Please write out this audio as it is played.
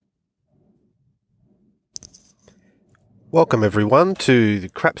Welcome everyone to the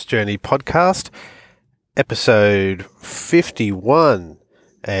Craps Journey podcast, episode 51,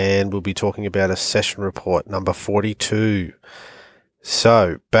 and we'll be talking about a session report number 42.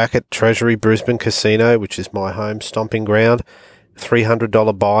 So, back at Treasury Brisbane Casino, which is my home stomping ground,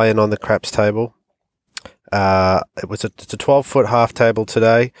 $300 buy-in on the craps table. It's a 12-foot half table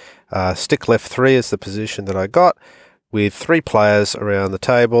today. Stick left 3 is the position that I got, with 3 players around the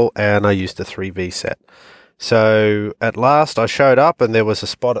table, and I used a 3V set. So at last I showed up and there was a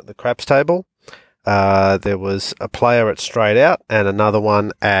spot at the craps table. There was a player at straight out and another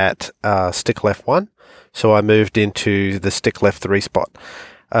one at stick left 1. So I moved into the stick left 3 spot.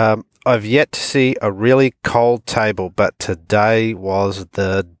 I've yet to see a really cold table, but today was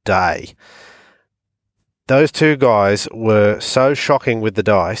the day. Those 2 guys were so shocking with the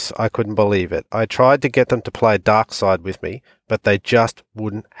dice, I couldn't believe it. I tried to get them to play dark side with me, but they just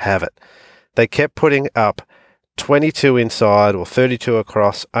wouldn't have it. They kept putting up 22 inside or 32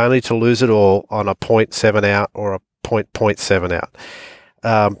 across, only to lose it all on a 0.7 out or a 0.7 out.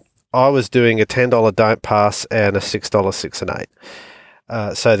 I was doing a $10 don't pass and a $6 6 and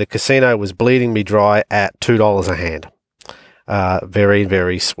 8. So the casino was bleeding me dry at $2 a hand. Very,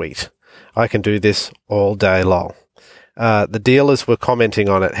 very sweet. I can do this all day long. The dealers were commenting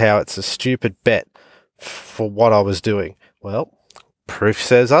on it, how it's a stupid bet for what I was doing. Well, proof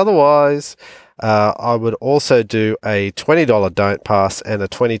says otherwise. I would also do a $20 don't pass and a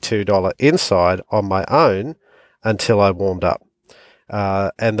 $22 inside on my own until I warmed up.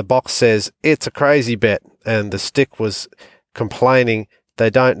 And the box says it's a crazy bet, and the stick was complaining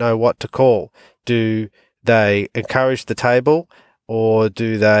they don't know what to call. Do they encourage the table or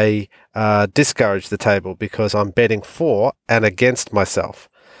do they discourage the table, because I'm betting for and against myself?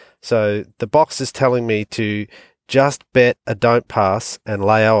 So the box is telling me to just bet a don't pass and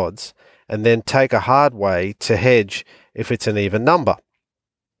lay odds, and then take a hard way to hedge if it's an even number.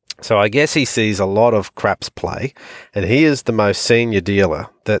 So I guess he sees a lot of craps play, and he is the most senior dealer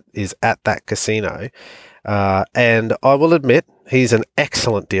that is at that casino. And I will admit, he's an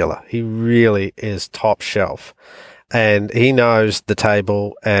excellent dealer. He really is top shelf. And he knows the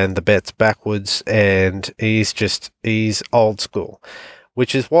table and the bets backwards, and he's old school,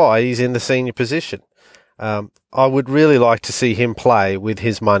 which is why he's in the senior position. I would really like to see him play with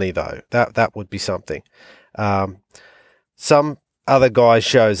his money, though. That would be something. Some other guy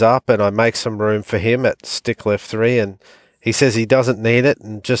shows up and I make some room for him at stick left 3, and he says he doesn't need it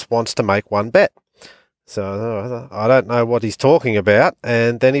and just wants to make one bet. So I don't know what he's talking about.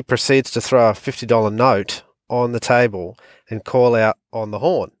 And then he proceeds to throw a $50 note on the table and call out on the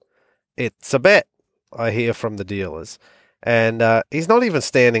horn. It's a bet, I hear from the dealers. And he's not even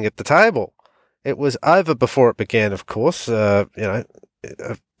standing at the table. It was over before it began, of course. Just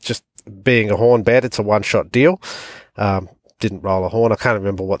being a horn bet, it's a one-shot deal. Didn't roll a horn. I can't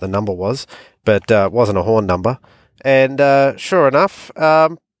remember what the number was, but it wasn't a horn number. And sure enough,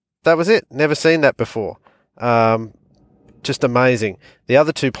 that was it. Never seen that before. Just amazing. The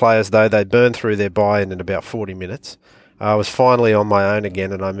other 2 players, though, they burned through their buy-in about 40 minutes. I was finally on my own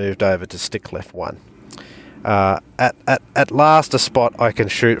again, and I moved over to stick left 1. At last, a spot I can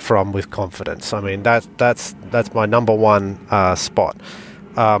shoot from with confidence. I mean, that's my number one spot.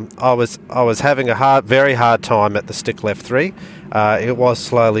 I was having a very hard time at the stick left 3. It was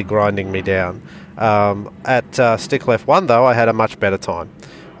slowly grinding me down. At stick left 1, though, I had a much better time.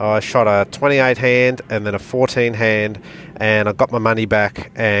 I shot a 28 hand and then a 14 hand, and I got my money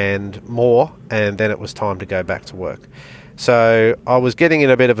back and more, and then it was time to go back to work. So I was getting in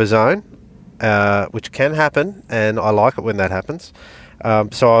a bit of a zone, which can happen, and I like it when that happens.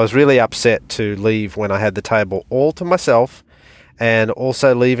 So I was really upset to leave when I had the table all to myself, and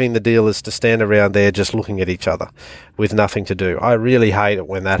also leaving the dealers to stand around there just looking at each other with nothing to do. I really hate it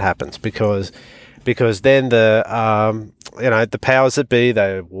when that happens, because then the powers that be,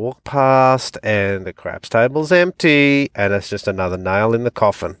 they walk past and the craps table's empty, and it's just another nail in the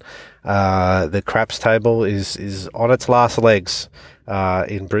coffin. The craps table is on its last legs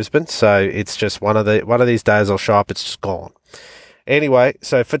in Brisbane, so it's just one of these days I'll show up, it's just gone. Anyway,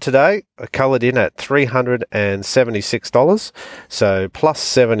 so for today, I coloured in at $376, so plus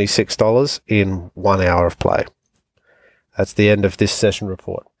 $76 in 1 hour of play. That's the end of this session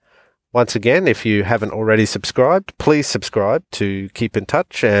report. Once again, if you haven't already subscribed, please subscribe to keep in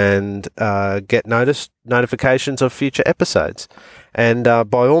touch and get notifications of future episodes. And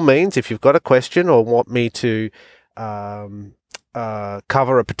by all means, if you've got a question or want me to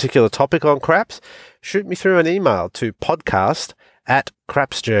cover a particular topic on craps, shoot me through an email to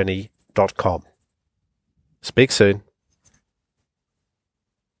podcast@crapsjourney.com. Speak soon.